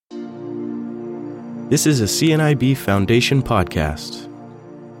This is a CNIB Foundation podcast.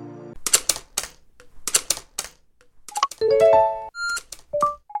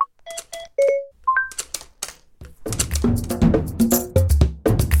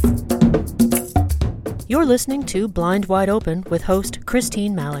 You're listening to Blind Wide Open with host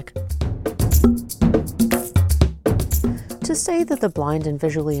Christine Malik. To say that the blind and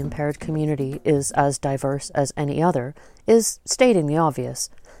visually impaired community is as diverse as any other is stating the obvious.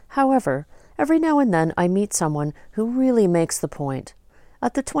 However, every now and then I meet someone who really makes the point.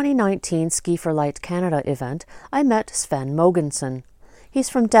 At the 2019 Ski for Light Canada event, I met Sven Mogensen. He's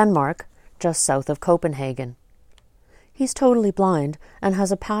from Denmark, just south of Copenhagen. He's totally blind and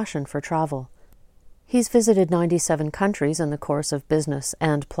has a passion for travel. He's visited 97 countries in the course of business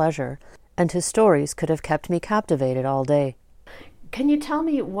and pleasure, and his stories could have kept me captivated all day. Can you tell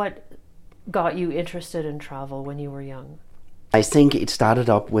me what got you interested in travel when you were young? I think it started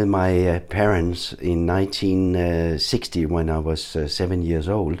up with my parents in 1960 when I was 7 years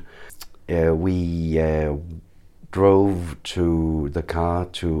old. We drove the car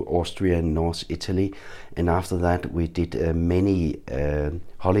to Austria and North Italy, and after that we did many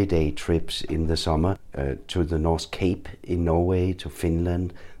holiday trips in the summer to the North Cape in Norway, to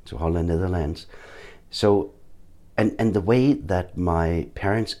Finland, to Holland, Netherlands. So, and the way that my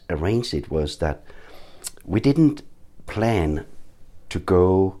parents arranged it was that we didn't plan to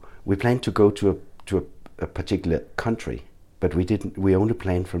go. We planned to go to a particular country, but we only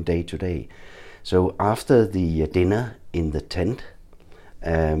planned from day to day. So after the dinner in the tent,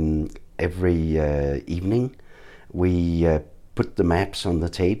 every evening, we put the maps on the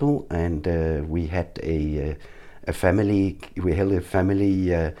table, and we had a family. We held a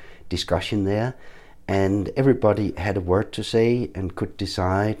family discussion there, and everybody had a word to say and could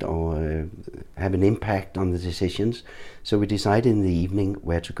decide or have an impact on the decisions. So we decided in the evening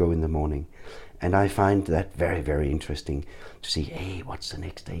where to go in the morning. And I find that very, very interesting to see, hey, what's the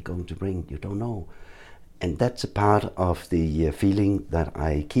next day going to bring? You don't know. And that's a part of the feeling that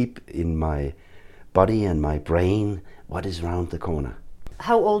I keep in my body and my brain, what is around the corner.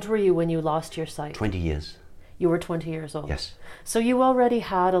 How old were you when you lost your sight? 20 years. You were 20 years old? Yes. So you already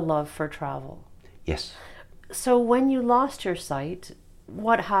had a love for travel? Yes. So when you lost your sight,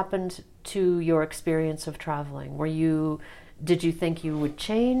 what happened to your experience of traveling? Did you think you would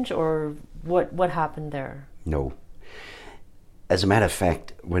change, or what happened there? No. As a matter of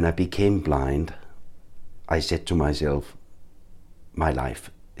fact, when I became blind, I said to myself, my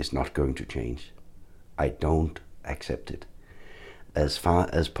life is not going to change. I don't accept it. As far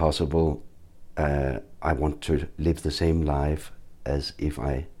as possible, I want to live the same life as if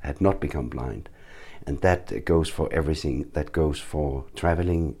I had not become blind. And that goes for everything. That goes for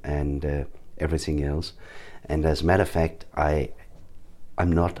traveling and everything else. And as a matter of fact,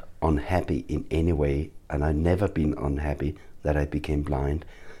 I'm not unhappy in any way, and I've never been unhappy that I became blind,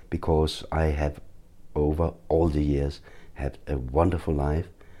 because I have, over all the years, had a wonderful life,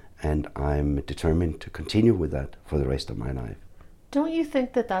 and I'm determined to continue with that for the rest of my life. Don't you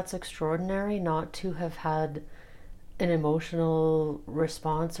think that that's extraordinary, not to have had an emotional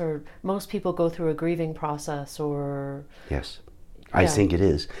response? Or most people go through a grieving process, or... Yes. I think it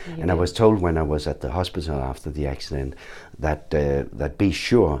is. And I was told when I was at the hospital after the accident that be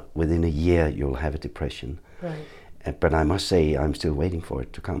sure within a year you'll have a depression. Right. But I must say I'm still waiting for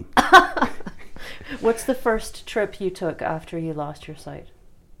it to come. What's the first trip you took after you lost your sight?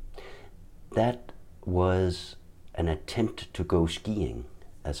 That was an attempt to go skiing,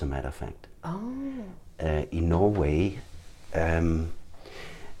 as a matter of fact. Oh. In Norway,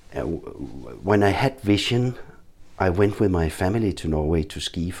 when I had vision, I went with my family to Norway to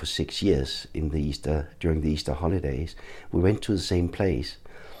ski for 6 years during the Easter holidays. We went to the same place,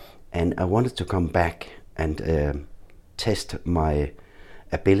 and I wanted to come back and test my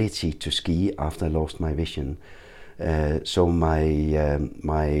ability to ski after I lost my vision. So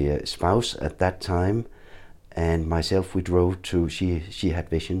my spouse at that time and myself, we drove to. She had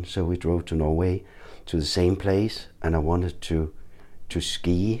vision, so we drove to Norway, to the same place, and I wanted to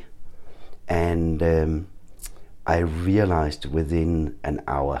ski, and I realized within an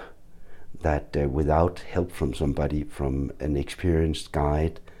hour that without help from somebody, from an experienced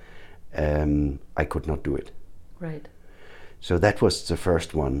guide, I could not do it. Right. So that was the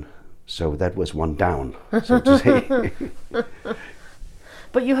first one. So that was one down, so to say.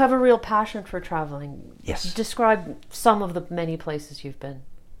 But you have a real passion for traveling. Yes. Describe some of the many places you've been.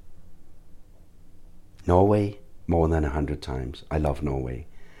 Norway, more than 100 times. I love Norway.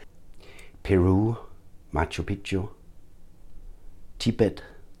 Peru, Machu Picchu, Tibet,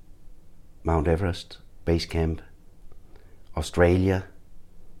 Mount Everest, Base Camp, Australia,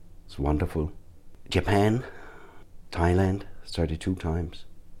 it's wonderful. Japan, Thailand, 32 times.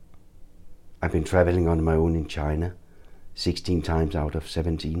 I've been traveling on my own in China. 16 times out of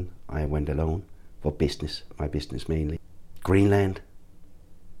 17 I went alone for business, my business mainly. Greenland,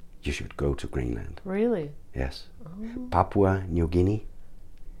 you should go to Greenland. Really? Yes. Oh. Papua New Guinea,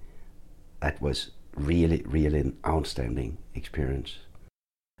 that was really, really an outstanding experience.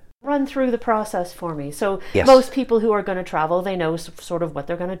 Run through the process for me. So yes. Most people who are going to travel, they know sort of what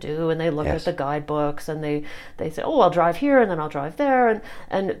they're going to do, and they look yes. at the guidebooks, and they say, oh, I'll drive here and then I'll drive there,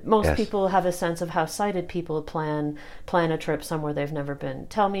 and most yes. people have a sense of how sighted people plan a trip somewhere they've never been.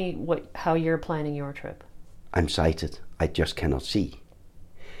 Tell me how you're planning your trip. I'm sighted. I just cannot see.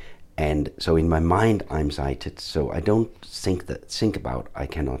 And so in my mind I'm sighted, so I don't think about I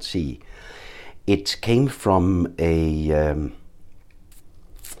cannot see. It came from a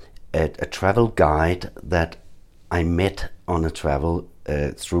travel guide that I met on a travel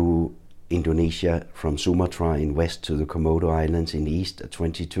through Indonesia, from Sumatra in west to the Komodo Islands in east, a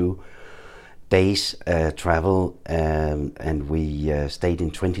 22 days travel, and we stayed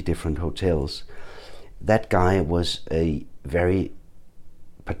in 20 different hotels. That guy was a very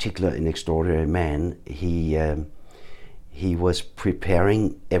particular and extraordinary man. He was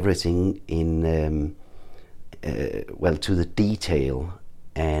preparing everything in to the detail.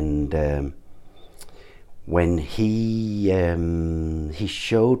 And when he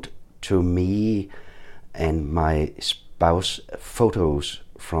showed to me and my spouse photos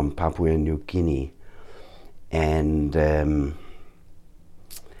from Papua New Guinea, and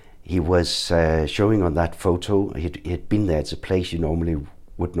he was showing on that photo, he'd been there. It's a place you normally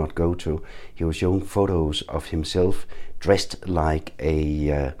would not go to. He was showing photos of himself dressed like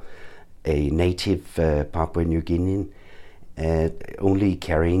a native Papua New Guinean, only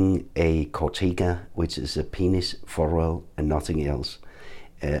carrying a cortega, which is a penis foral and nothing else,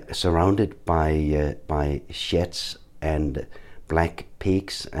 surrounded by sheds and black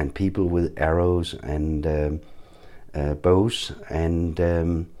pigs and people with arrows and bows, and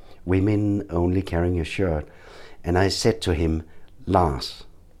women only carrying a shirt. And I said to him, Lars,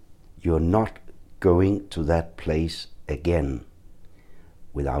 you're not going to that place again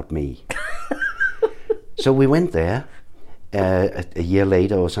without me. So we went there a year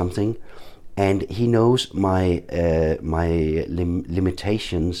later or something, and he knows my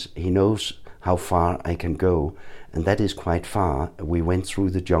limitations. He knows how far I can go, and that is quite far. We went through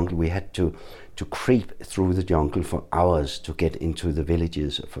the jungle. We had to creep through the jungle for hours to get into the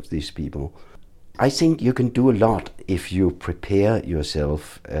villages of these people. I think you can do a lot if you prepare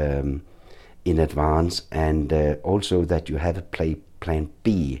yourself in advance, and also that you have a plan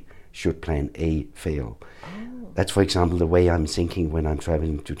B should plan A fail. Oh. That's, for example, the way I'm thinking when I'm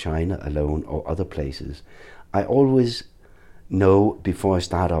traveling to China alone or other places. I always know before I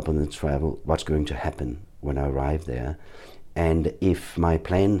start up on the travel what's going to happen when I arrive there, and if my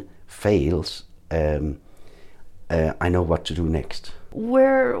plan fails, I know what to do next.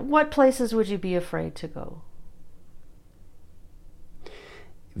 What places would you be afraid to go?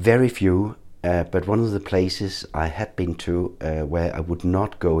 Very few, but one of the places I had been to where I would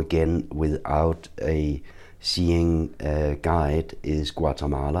not go again without a seeing guide is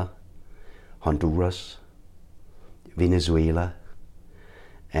Guatemala, Honduras, Venezuela,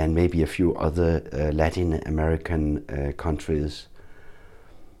 and maybe a few other Latin American countries.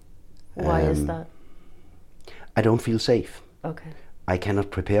 Why is that? I don't feel safe. Okay. I cannot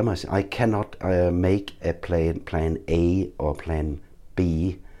prepare myself. I cannot make a plan A or plan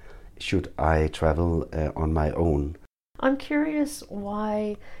B should I travel on my own. I'm curious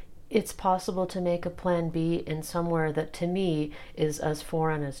why it's possible to make a plan B in somewhere that to me is as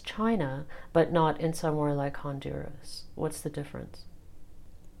foreign as China, but not in somewhere like Honduras. What's the difference?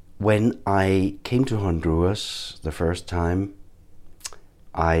 When I came to Honduras the first time,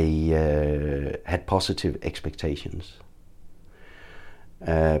 I had positive expectations.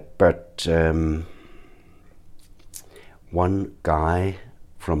 But one guy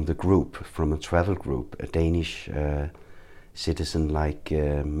from the group, from a travel group, a Danish citizen like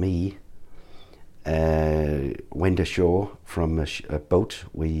me, went ashore from a boat.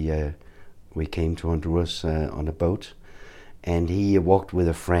 We came to Honduras on a boat, and he walked with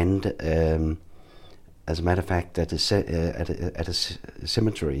a friend. As a matter of fact, at a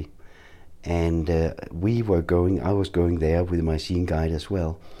cemetery, and I was going there with my seeing guide as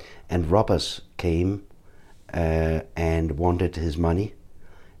well, and robbers came and wanted his money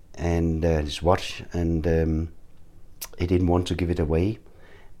and his watch, and he didn't want to give it away,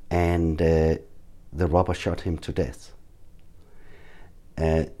 and the robber shot him to death.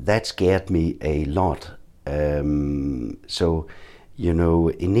 That scared me a lot. So,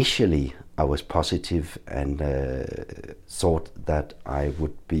 initially I was positive and thought that I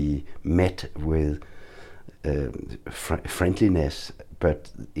would be met with friendliness, but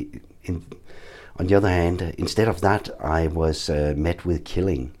on the other hand, instead of that, I was met with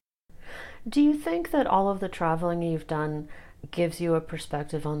killing. Do you think that all of the traveling you've done gives you a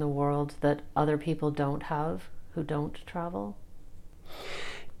perspective on the world that other people don't have who don't travel?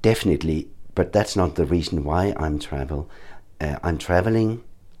 Definitely, but that's not the reason why I'm traveling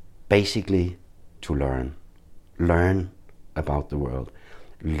basically to learn about the world,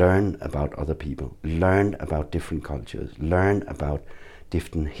 learn about other people, learn about different cultures, learn about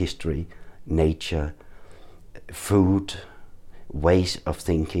different history, nature, food, ways of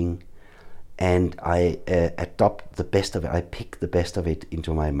thinking, and I adopt the best of it. I pick the best of it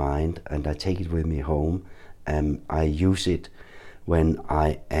into my mind and I take it with me home. I use it when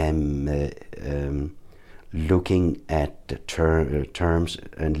I am looking at the terms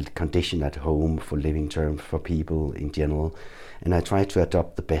and condition at home for living terms for people in general, and I try to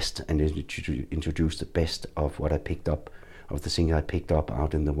adopt the best and introduce the best of what I picked up, of the things I picked up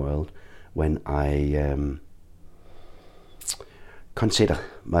out in the world when I consider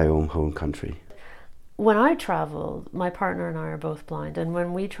my own home country. When I travel, my partner and I are both blind, and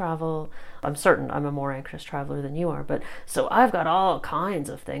when we travel, I'm certain I'm a more anxious traveler than you are, but so I've got all kinds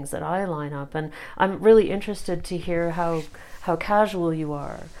of things that I line up, and I'm really interested to hear how casual you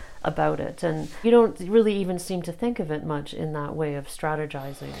are about it, and you don't really even seem to think of it much in that way of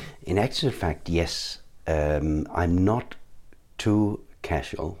strategizing. In actual fact, yes, I'm not too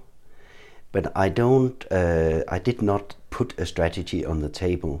casual, but I did not put a strategy on the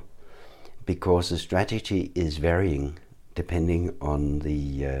table, because the strategy is varying depending on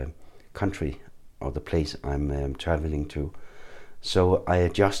the country or the place I'm traveling to. So I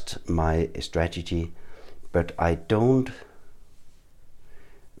adjust my strategy, but I don't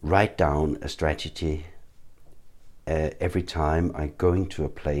write down a strategy every time I'm going to a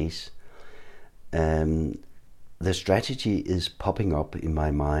place. The strategy is popping up in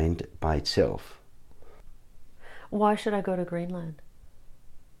my mind by itself. Why should I go to Greenland?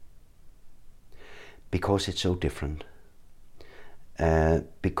 Because it's so different.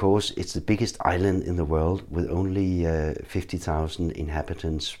 Because it's the biggest island in the world with only 50,000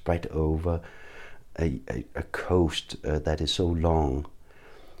 inhabitants spread over a coast that is so long.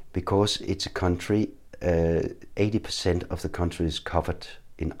 Because it's a country, 80% of the country is covered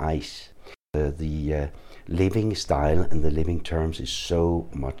in ice. The living style and the living terms is so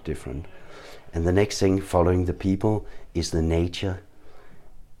much different. And the next thing following the people is the nature.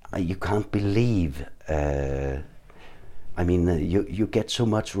 You can't believe, you get so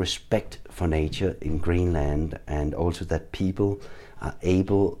much respect for nature in Greenland, and also that people are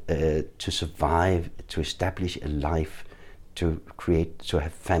able to survive, to establish a life, to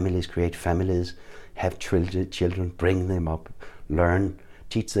have families, create families, have children, bring them up, learn,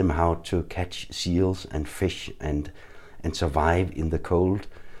 teach them how to catch seals and fish and survive in the cold,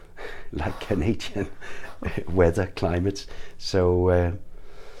 like Canadian weather climates. So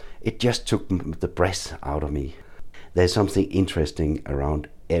it just took the breath out of me. There's something interesting around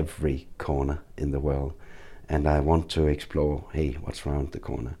every corner in the world, and I want to explore, hey, what's around the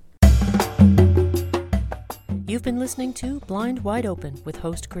corner? You've been listening to Blind Wide Open with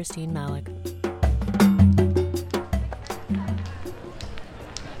host Christine Malik.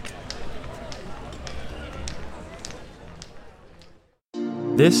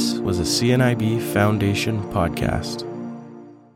 This was a CNIB Foundation podcast.